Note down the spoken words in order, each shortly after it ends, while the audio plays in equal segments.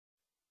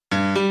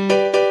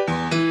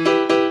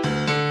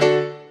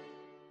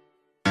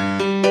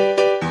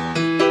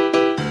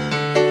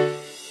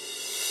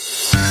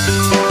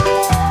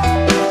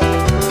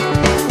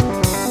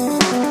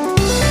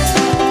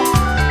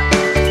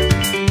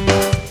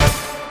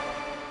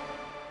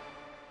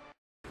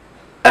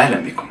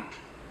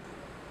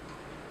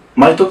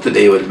My talk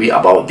today will be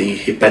about the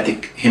hepatic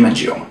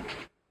hemangioma.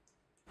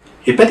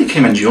 Hepatic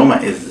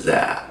hemangioma is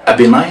a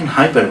benign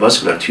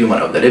hypervascular tumor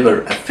of the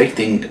liver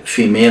affecting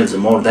females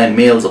more than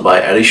males by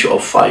a ratio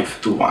of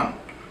 5:1.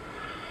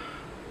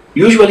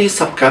 Usually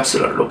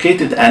subcapsular,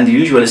 located and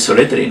usually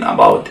solitary in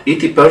about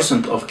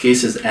 80% of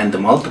cases and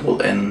multiple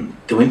in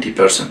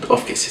 20%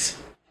 of cases.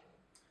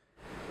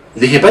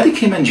 The hepatic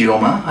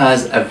hemangioma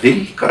has a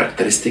very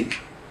characteristic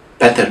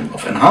pattern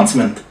of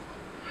enhancement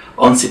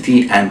on CT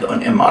and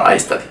on MRI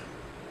study,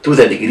 to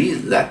the degree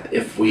that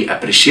if we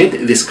appreciate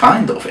this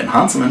kind of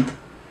enhancement,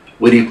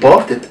 we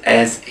report it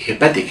as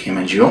hepatic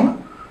hemangioma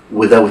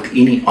without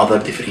any other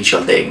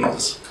differential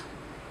diagnosis.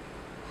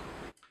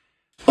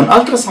 On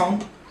ultrasound,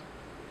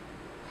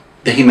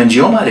 the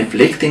hemangioma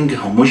reflecting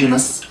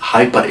homogeneous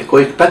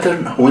hyperechoic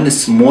pattern when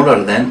smaller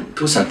than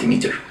 2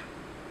 cm.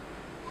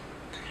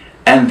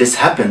 And this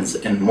happens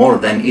in more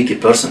than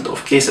 80%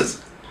 of cases,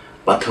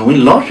 but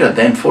when larger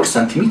than 4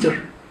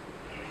 cm,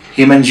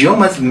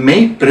 hemangiomas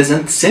may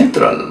present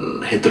central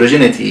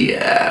heterogeneity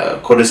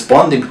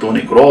corresponding to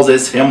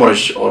necrosis,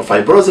 hemorrhage, or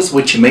fibrosis,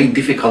 which make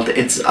difficult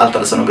its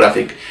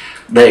ultrasonographic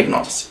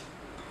diagnosis.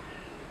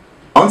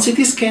 On CT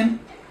scan,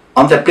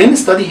 on the plain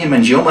study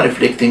hemangioma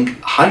reflecting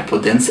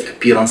hypodense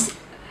appearance,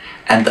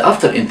 and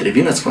after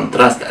intravenous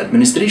contrast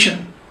administration,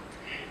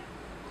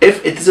 if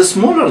it is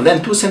smaller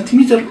than 2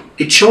 cm,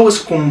 it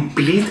shows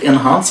complete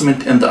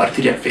enhancement in the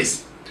arterial phase,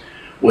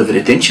 with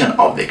retention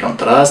of the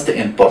contrast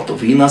in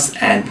portovenous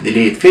and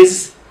delayed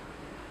phases,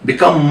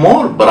 become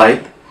more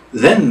bright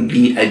than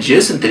the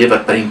adjacent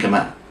liver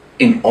parenchyma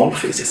in all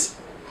phases.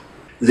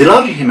 The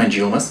large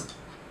hemangiomas,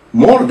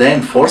 more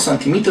than 4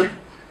 cm,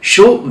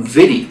 show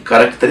very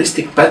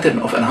characteristic pattern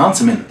of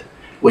enhancement,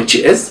 which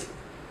is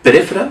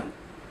peripheral,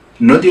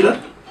 nodular,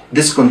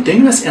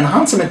 discontinuous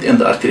enhancement in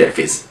the arterial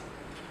phase,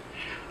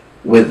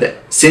 with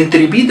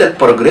centripetal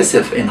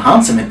progressive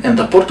enhancement in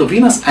the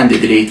portovenous and the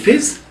delayed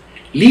phase,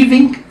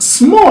 leaving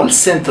small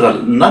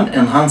central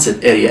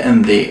non-enhanced area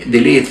in the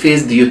delayed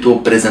phase due to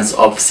presence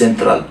of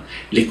central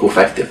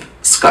liquefactive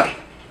scar.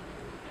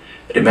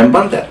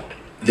 Remember that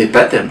the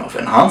pattern of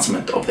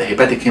enhancement of the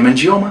hepatic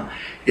hemangioma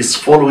is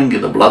following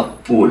the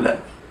blood pool.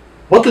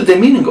 What is the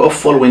meaning of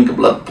following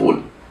blood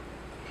pool?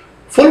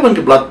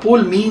 Following blood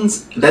pool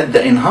means that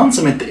the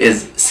enhancement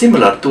is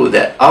similar to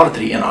the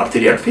artery in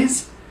arterial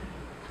phase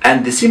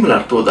and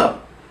similar to the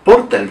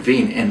portal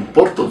vein in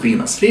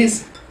portovenous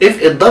phase. If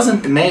it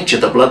doesn't match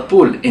the blood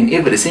pool in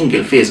every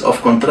single phase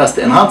of contrast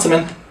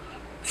enhancement,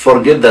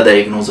 forget the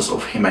diagnosis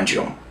of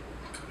hemangioma.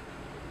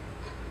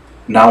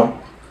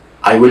 Now,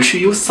 I will show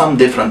you some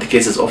different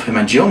cases of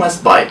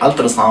hemangiomas by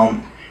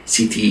ultrasound,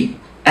 CT,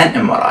 and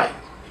MRI.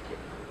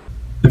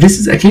 This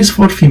is a case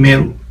for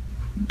female,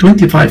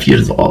 25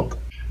 years old,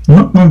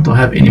 not known to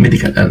have any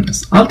medical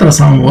illness.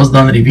 Ultrasound was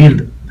done,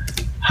 revealed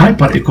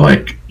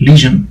hyperechoic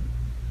lesion,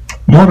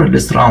 more or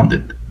less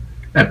rounded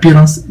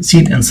appearance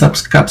seen in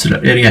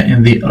subcapsular area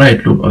in the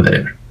right lobe of the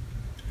liver.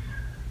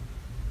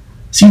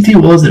 CT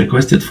was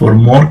requested for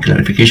more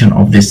clarification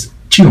of this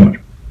tumor.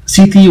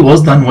 CT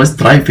was done with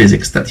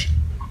triphasic study.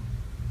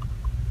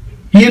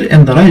 Here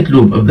in the right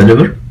lobe of the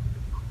liver,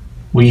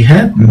 we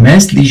have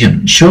mass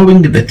lesion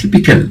showing the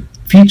typical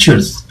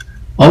features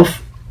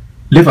of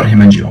liver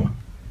hemangioma,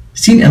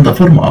 seen in the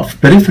form of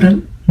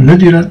peripheral,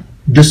 nodular,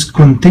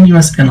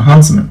 discontinuous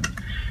enhancement,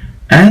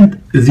 and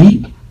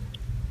the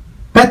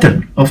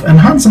pattern of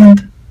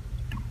enhancement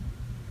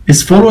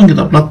is following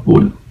the blood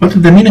pool. What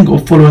is the meaning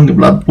of following the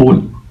blood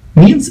pool?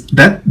 Means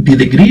that the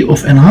degree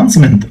of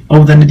enhancement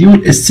of the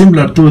nodule is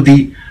similar to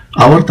the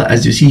aorta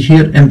as you see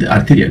here in the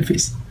arterial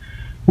phase.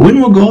 When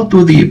we go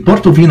to the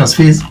portovenous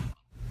phase,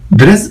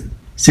 there is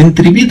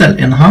centripetal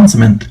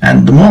enhancement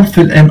and more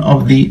fill-in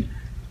of the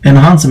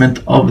enhancement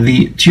of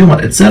the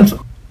tumor itself,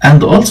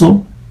 and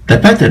also the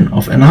pattern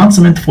of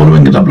enhancement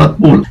following the blood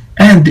pool.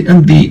 And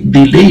in the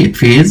delayed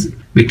phase,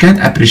 we can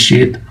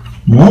appreciate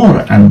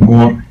more and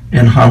more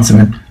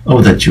enhancement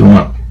of the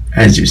tumor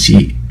as you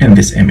see in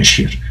this image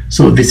here.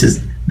 So this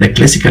is the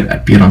classical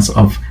appearance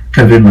of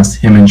cavernous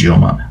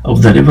hemangioma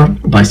of the liver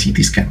by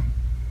CT scan.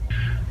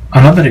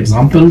 Another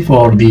example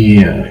for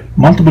the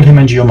multiple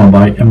hemangioma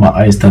by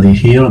MRI study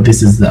here.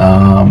 This is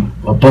a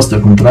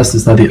post-contrast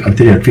study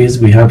arterial phase.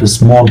 We have a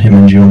small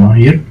hemangioma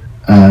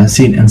here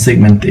seen in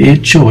segment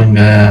 8 showing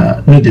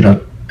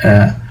nodular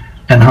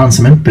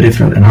enhancement,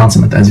 peripheral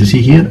enhancement as you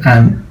see here,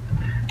 and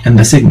in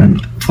the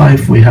segment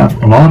 5 we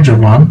have a larger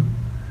one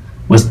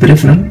with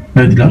peripheral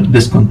nodular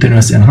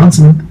discontinuous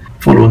enhancement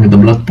following the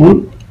blood pool.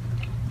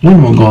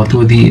 When we go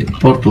to the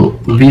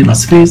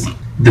portovenous phase,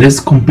 there is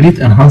complete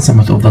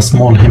enhancement of the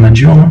small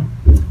hemangioma,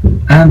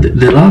 and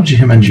the large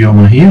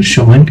hemangioma here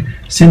showing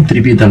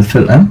centripetal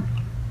fill-in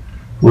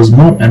with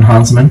more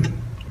enhancement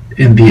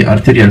in the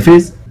arterial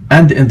phase,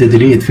 and in the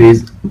delayed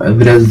phase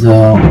there is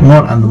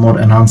more and more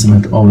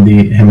enhancement of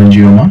the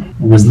hemangioma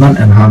with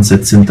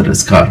non-enhanced central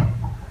scar.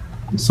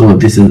 So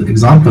this is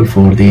example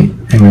for the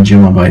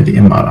hemangioma by the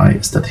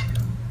MRI study.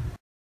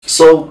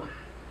 So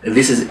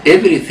This is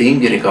everything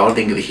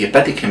regarding the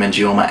hepatic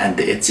hemangioma and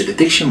its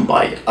detection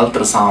by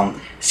ultrasound,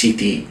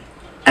 CT,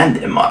 and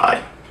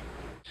MRI.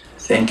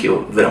 Thank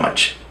you very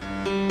much.